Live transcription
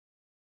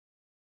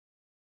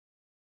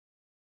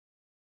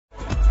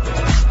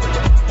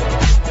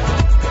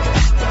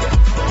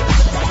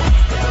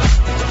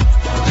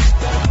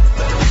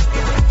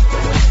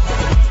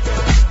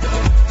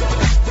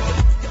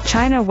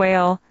China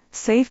Whale,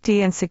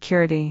 Safety and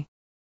Security.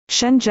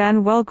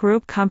 Shenzhen Whale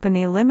Group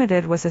Company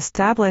Limited was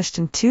established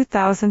in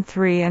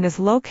 2003 and is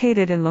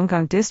located in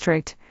Longgang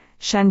District,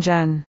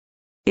 Shenzhen.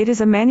 It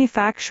is a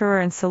manufacturer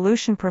and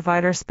solution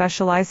provider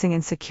specializing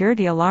in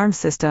security alarm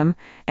system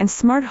and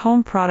smart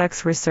home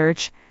products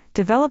research,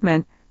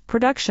 development,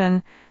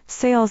 production,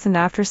 sales and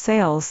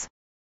after-sales.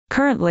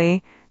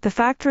 Currently, the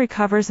factory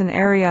covers an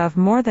area of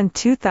more than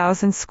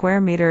 2,000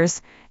 square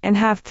meters and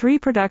have 3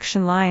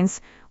 production lines,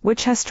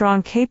 which has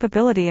strong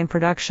capability in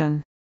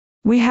production.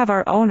 We have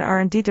our own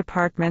R&D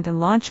department and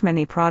launch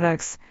many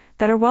products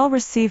that are well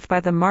received by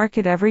the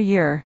market every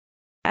year.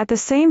 At the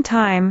same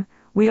time,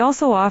 we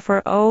also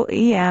offer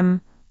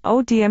OEM,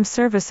 ODM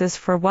services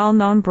for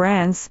well-known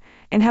brands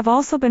and have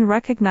also been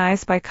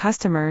recognized by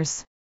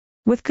customers.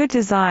 With good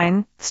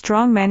design,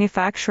 strong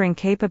manufacturing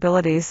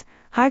capabilities,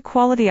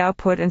 high-quality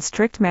output and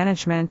strict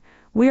management,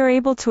 we are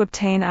able to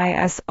obtain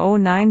ISO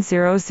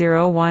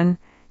 9001,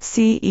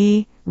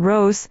 CE,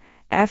 RoHS,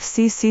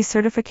 FCC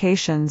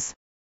certifications.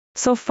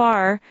 So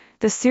far,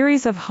 the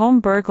series of home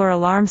burglar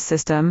alarm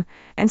system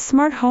and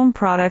smart home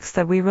products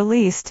that we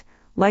released,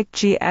 like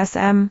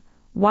GSM,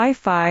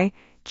 Wi-Fi,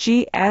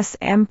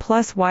 GSM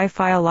plus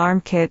Wi-Fi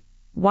alarm kit,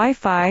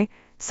 Wi-Fi,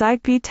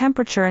 Zigbee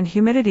temperature and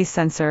humidity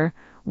sensor,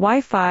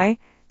 Wi-Fi,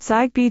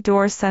 Zigbee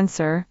door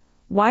sensor,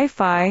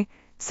 Wi-Fi,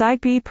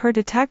 Zigbee per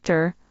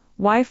detector,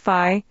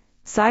 Wi-Fi,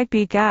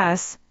 Zigbee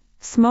gas,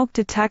 smoke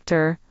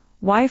detector,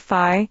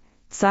 Wi-Fi,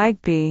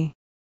 Zigbee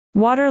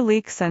water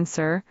leak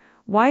sensor,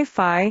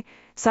 Wi-Fi,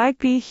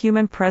 Zigbee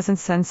human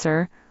presence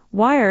sensor,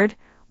 wired,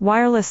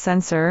 wireless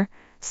sensor,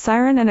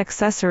 siren and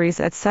accessories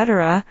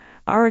etc.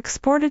 are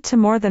exported to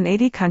more than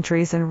 80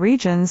 countries and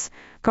regions,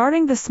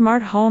 guarding the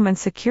smart home and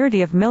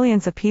security of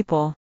millions of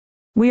people.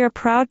 We are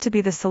proud to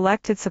be the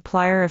selected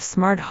supplier of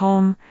smart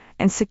home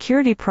and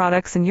security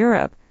products in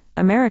Europe,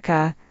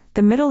 America,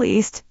 the Middle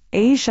East,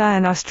 Asia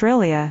and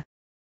Australia.